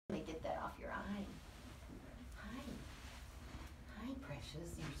precious.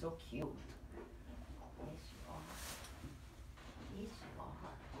 You're so cute. Yes, you are. Yes, you are.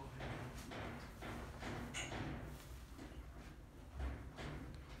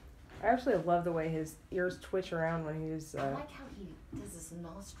 I actually love the way his ears twitch around when he's. I like how he does his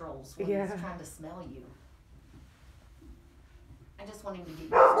nostrils when Yeah. he's trying to smell you. I just want him to get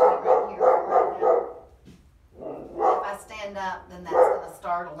used to it right here, right now. If I stand up, then that's gonna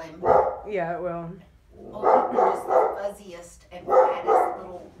startle him. Yeah, it will. Oh, you're just the fuzziest and fattest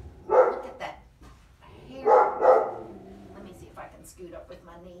little. Look at that hair. Let me see if I can scoot up with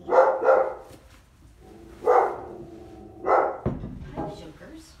my knee. Hi,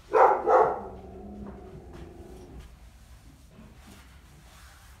 Jokers.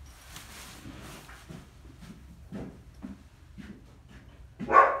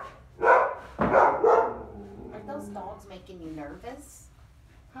 Are those dogs making you nervous?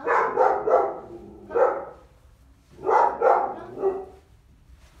 Huh?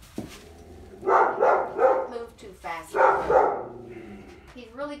 Move too fast. He's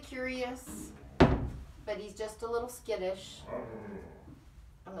really curious, but he's just a little skittish.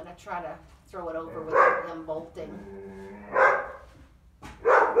 I'm gonna try to throw it over without him bolting.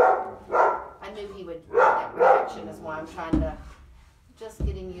 I knew he would have that reaction, is why I'm trying to just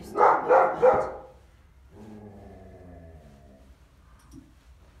get him used to the movement.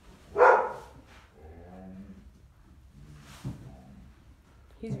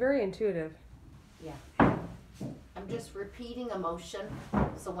 He's very intuitive. Yeah. I'm just repeating a motion,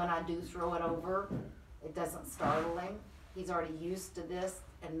 so when I do throw it over, it doesn't startle him. He's already used to this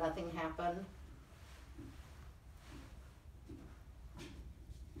and nothing happened.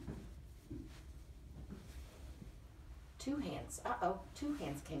 Two hands. Uh-oh, two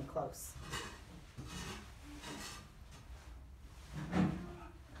hands came close.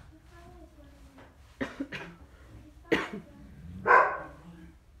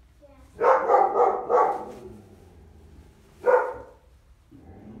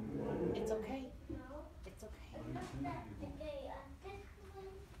 It's okay. It's okay.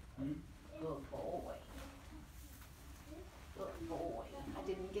 Good boy. Good boy. I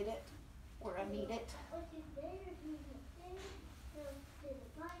didn't get it where I need it.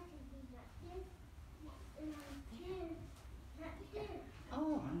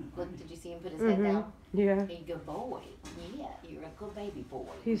 Oh, look, did you see him put his head down? Yeah. Hey, good boy. Yeah, you're a good baby boy.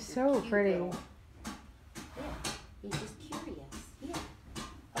 He's You're so cute pretty. little- Yeah, he's just curious. Yeah.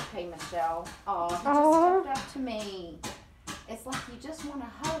 Okay, Michelle. Oh, he just stepped up to me. It's like you just want to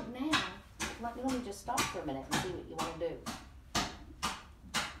hug now. Let me just stop for a minute and see what you want to do.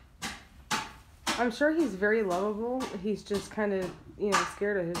 I'm sure he's very lovable. He's just kind of,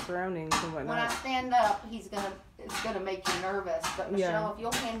 scared of his surroundings and When I whatnot. stand up, it's gonna make you nervous. But Michelle, Yeah. if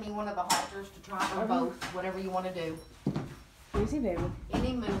you'll hand me one of the halters to try, or both, whatever you want to do. Easy, baby.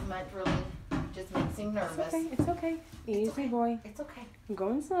 Any movement really just makes him nervous. It's okay. Easy, okay. boy. It's okay. I'm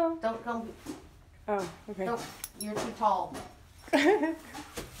going slow. Don't. Oh, okay. Nope. You're too tall.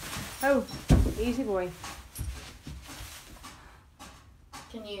 Oh, easy, boy.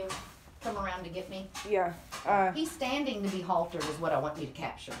 Can you come around to get me? Yeah. He's standing to be haltered is what I want you to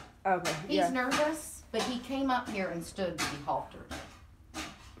capture. Okay. He's Yeah. nervous, but he came up here and stood to be haltered.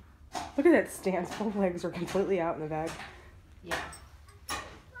 Look at that stance. Both legs are completely out in the back. Yeah.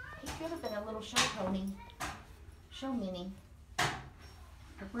 He could have been a little show pony. Show mini.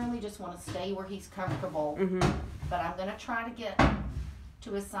 I really just want to stay where he's comfortable. But I'm going to try to get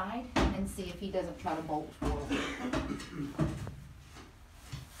to his side and see if he doesn't try to bolt forward.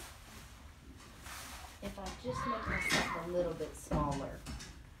 If I just make myself a little bit smaller.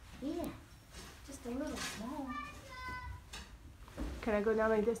 Yeah, just a little small. Can I go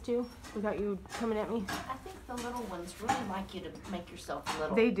down like this too, without you coming at me? I think the little ones really like you to make yourself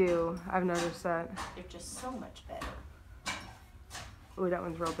little. They do. I've noticed that. They're just so much better. Oh, that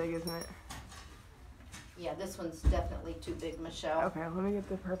one's real big, isn't it? Yeah, this one's definitely too big, Michelle. Okay, let me get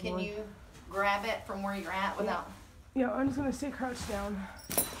the purple Can one. you grab it from where you're at without... Yeah, I'm just going to stay crouched down.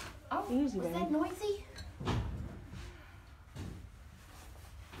 Oh, Easy, was baby. that noisy?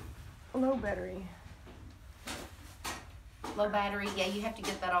 Low battery. Low battery. Yeah, you have to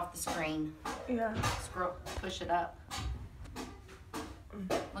get that off the screen. Yeah. Scroll, push it up.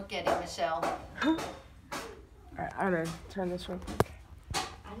 Look at it, Michelle. Alright, I'm going to turn this real quick.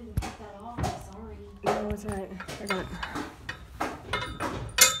 I didn't put that off. Sorry. No, it's alright. I got it.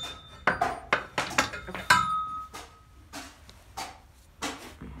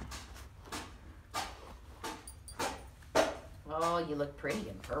 Oh, you look pretty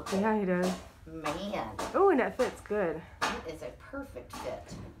in purple. Yeah, he does. Man, Oh, and that fits good. it is a perfect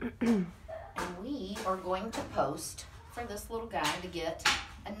fit. And we are going to post for this little guy to get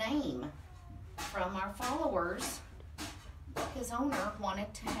a name from our followers. His owner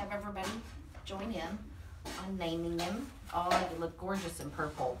wanted to have everybody join in on naming him. Oh, they look gorgeous in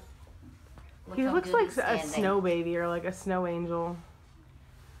purple. Look He how looks good like he's a standing. snow baby or like a snow angel.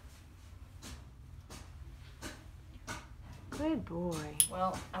 Good boy.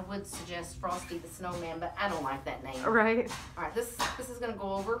 Well, I would suggest Frosty the Snowman, but I don't like that name. Right. All right, this is gonna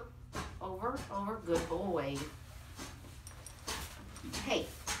go over. Good boy. Hey,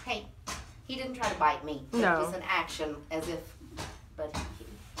 he didn't try to bite me. It No. was an action, as if, but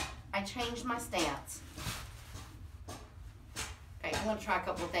I changed my stance. Okay, I'm gonna try a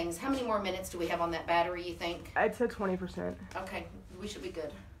couple of things. How many more minutes do we have on that battery, you think? I'd say 20%. Okay, we should be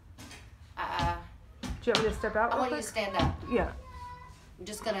good. Do you want me to step out I real want you quick? to stand up. Yeah. I'm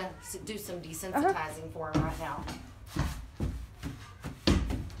just gonna do some desensitizing for him right now.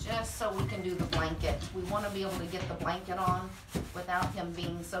 Just so we can do the blanket. We want to be able to get the blanket on without him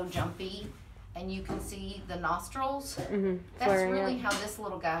being so jumpy. And you can see the nostrils. Mm-hmm. That's really how this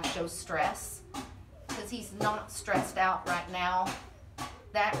little guy shows stress. Because he's not stressed out right now.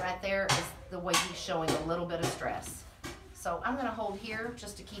 That right there is the way he's showing a little bit of stress. So I'm going to hold here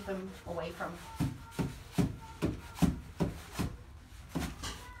just to keep him away from...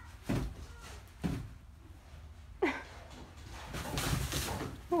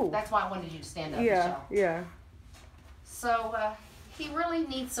 Ooh. That's why I wanted you to stand up, Yeah, Michelle. yeah. So he really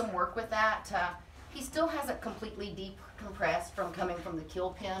needs some work with that. He still hasn't completely decompressed from coming from the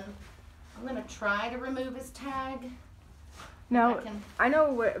kill pen. I'm going to try to remove his tag. Now, I can- I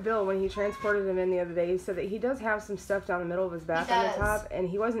know what Bill, when he transported him in the other day, he said that he does have some stuff down the middle of his back on the does. top, and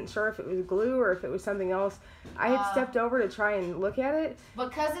he wasn't sure if it was glue or if it was something else. I had stepped over to try and look at it.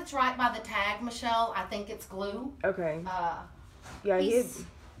 Because it's right by the tag, Michelle, I think it's glue. Okay. Yeah,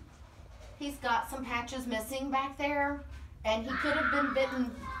 He's got some patches missing back there, and he could have been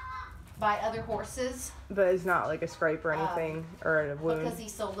bitten by other horses. but it's not like a scrape or anything, or a wound. Because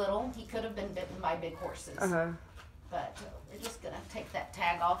he's so little, he could have been bitten by big horses. Uh-huh. But we're just going to take that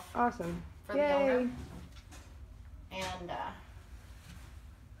tag off Awesome. for the Yay. owner. And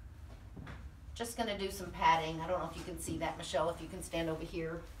just going to do some padding. I don't know if you can see that, Michelle, if you can stand over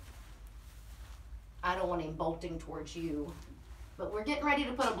here. I don't want him bolting towards you. But we're getting ready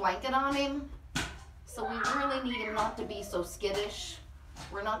to put a blanket on him. So we really need him not to be so skittish.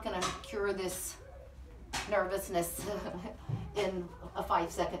 We're not going to cure this nervousness in a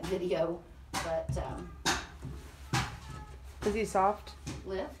 5-second video. But Is he soft?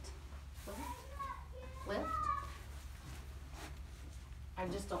 lift. I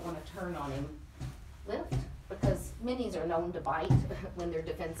just don't want to turn on him. Lift, because minis are known to bite when they're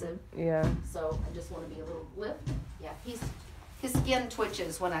defensive. Yeah. So I just want to be a little lift. Yeah, his skin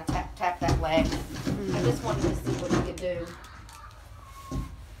twitches when I tap that leg. I just wanted to see what he could do.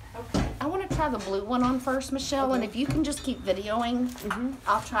 Okay, I want to try the blue one on first, Michelle, and if you can just keep videoing,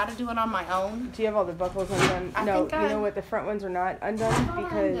 I'll try to do it on my own. Do you have all the buckles undone? I No, think you know what? The front ones are not undone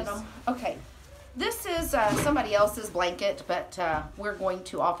because... Okay, this is somebody else's blanket, but we're going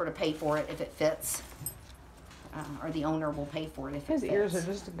to offer to pay for it if it fits. Or the owner will pay for it if it his fits. ears are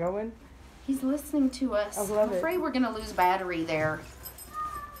just going. He's listening to us. I love I'm it. afraid we're going to lose battery there.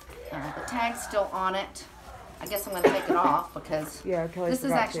 The tag's still on it. I guess I'm going to take it off because Yeah, Kelly this is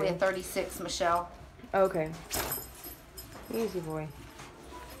forgot actually to. a 36, Michelle. Okay. Easy boy.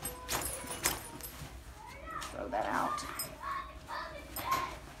 Throw that out.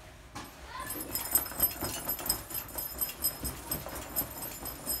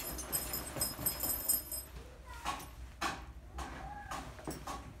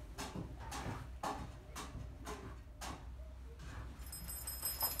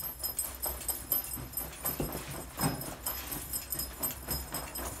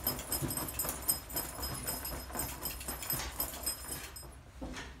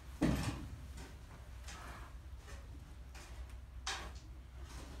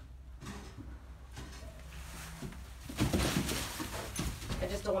 I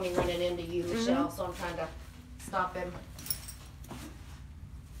just don't want him running into you, Michelle, so I'm trying to stop him.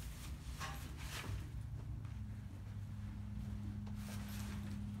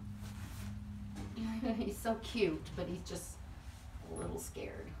 He's so cute, but he's just a little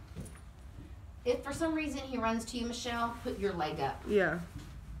scared. If for some reason he runs to you, Michelle, put your leg up. Yeah.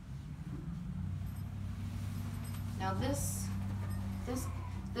 Now this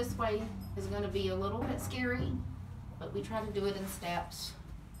way is going to be a little bit scary, but we try to do it in steps.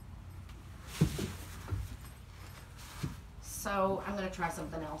 So I'm going to try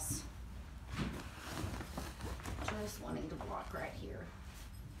something else. Just wanting to block right here.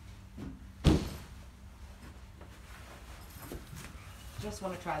 Just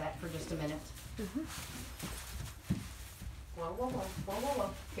want to try that for just a minute. Whoa, whoa, whoa, whoa, whoa, whoa.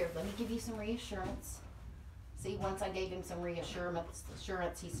 Here, let me give you some reassurance. See, once I gave him some reassurance,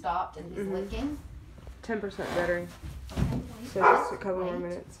 he stopped and he's licking. 10% battery. Okay, wait, So just a couple more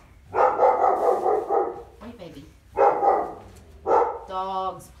minutes. Wait, baby.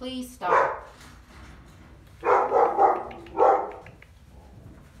 Dogs, please stop.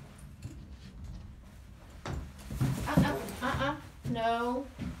 No.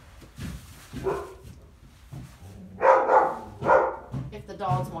 If the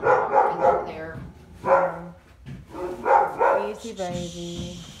dogs want to walk over there. Easy,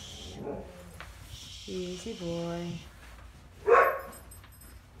 baby. Easy, boy.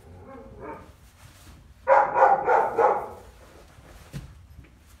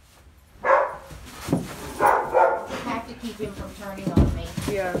 I have to keep him from turning on me.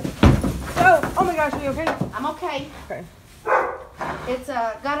 Yeah. Oh my gosh, are you okay? I'm okay. Okay. It's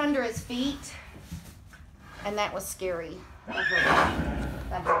got under his feet, and that was scary.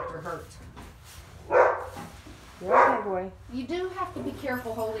 That doctor hurt. You're okay, boy. You do have to be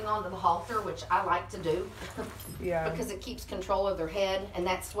careful holding on to the halter, which I like to do. Yeah. Because it keeps control of their head, and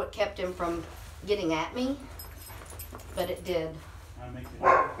that's what kept him from getting at me. But it did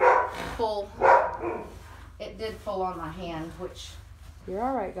pull. It did pull on my hand, which You're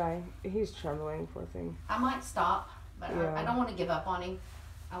all right, guy. He's trembling, poor thing. I might stop, but Yeah. I don't want to give up on him.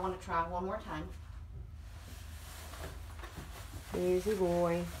 I want to try one more time. Easy,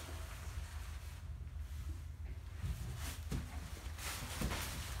 boy.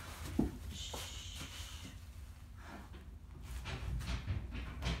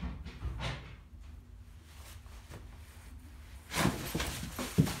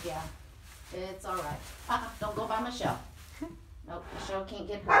 Yeah, it's all right. Don't go by Michelle. Nope, Michelle can't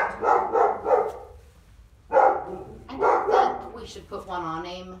get hurt. I don't think we should put one on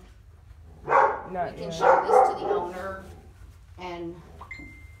him. Not We can yet. show this to the owner, and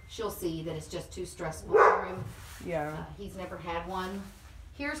she'll see that it's just too stressful for him. Yeah. He's never had one.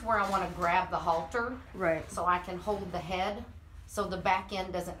 Here's where I want to grab the halter Right. so I can hold the head so the back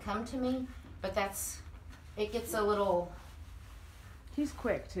end doesn't come to me, but it gets a little, He's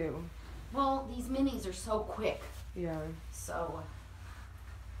quick, too. well, these minis are so quick. Yeah. So,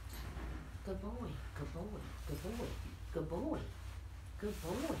 good boy, good boy, good boy, good boy, good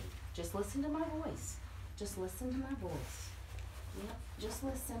boy. Just listen to my voice. Just listen to my voice. Yep, just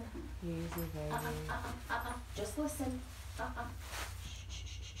listen. Easy, baby. Just listen.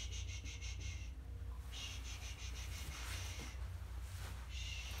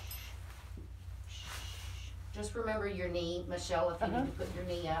 Just remember your knee, Michelle, if you need to put your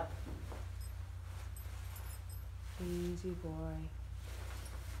knee up. Easy, boy.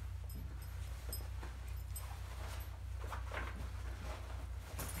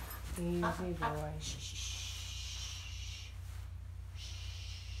 Easy, boy.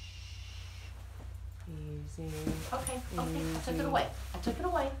 Easy. Okay, I took it away. I took it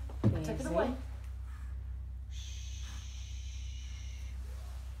away. I took it away.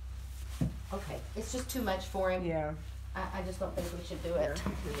 Okay, it's just too much for him. Yeah. I just don't think we should do it.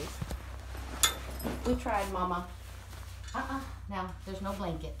 Here it is. We tried, Mama. Now, there's no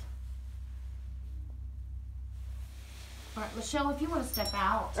blanket. All right, Michelle, if you want to step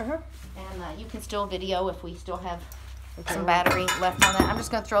out, and you can still video if we still have some battery left on that. I'm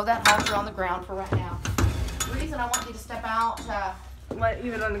just going to throw that halter on the ground for right now. The reason I want you to step out,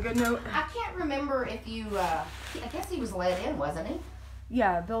 Leave it on a good note. I can't remember if you, I guess he was let in, wasn't he?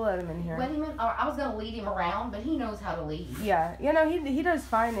 Yeah, Bill let him in here. Let him in? Or I was going to lead him around, but he knows how to lead. Yeah, you know, he does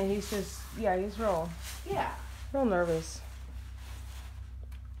fine, and he's just, he's real nervous.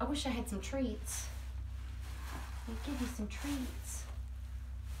 I wish I had some treats. I'll give you some treats.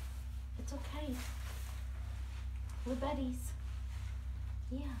 It's okay. We're buddies.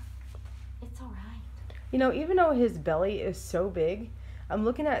 Yeah, it's all right. You know, even though his belly is so big, I'm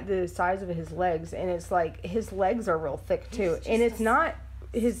looking at the size of his legs, and it's like his legs are real thick too, and it's not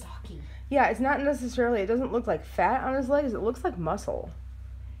his. Stocky. Yeah, it's not necessarily. It doesn't look like fat on his legs. It looks like muscle.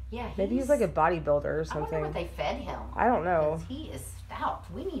 Yeah, Maybe he's like a bodybuilder or I something. wonder what they fed him. I don't know. 'Cause he is stout.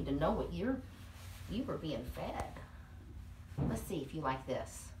 We need to know what you were being fed. Let's see if you like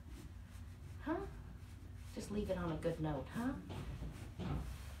this. Huh? Just leave it on a good note, huh?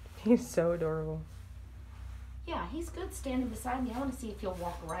 He's so adorable. Yeah, he's good standing beside me. I want to see if he'll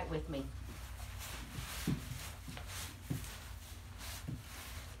walk right with me.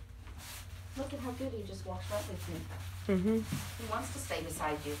 Look at how good he just walks right with me. Mm-hmm. He wants to stay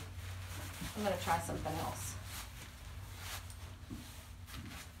beside you. I'm going to try something else.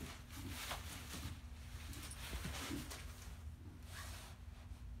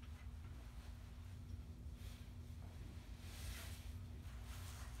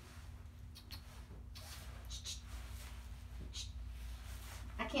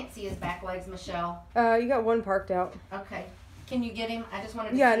 see his back legs, Michelle? You got one parked out. Okay. Can you get him? I just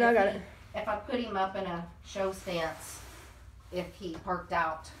wanted to Yeah, see no, I if got he- it. if I put him up in a show stance, if he parked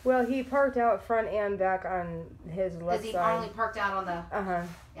out. Well, he parked out front and back on his left Is he side. only parked out on the? Uh-huh.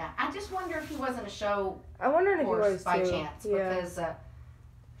 Yeah. I just wonder if he wasn't a show I'm wondering if he horse was by too. chance, Yeah. because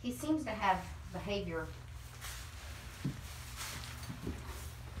he seems to have behavior.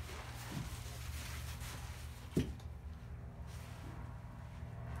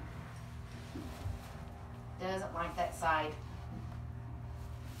 Doesn't like that side.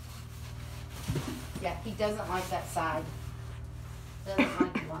 Yeah, he doesn't like that side. Doesn't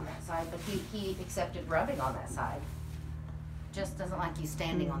like you on that side, but he accepted rubbing on that side. Just doesn't like you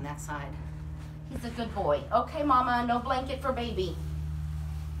standing on that side. He's a good boy. Okay, Mama, no blanket for baby.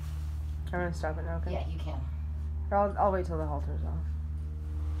 I'm gonna stop it now, okay? Yeah, you can. Or I'll wait till the halter's off.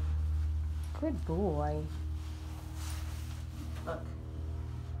 Good boy. Look,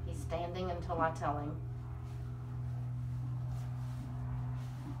 he's standing until I tell him.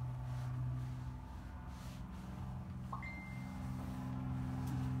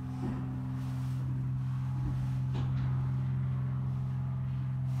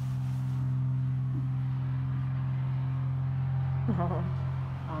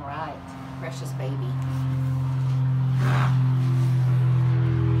 All right, precious baby.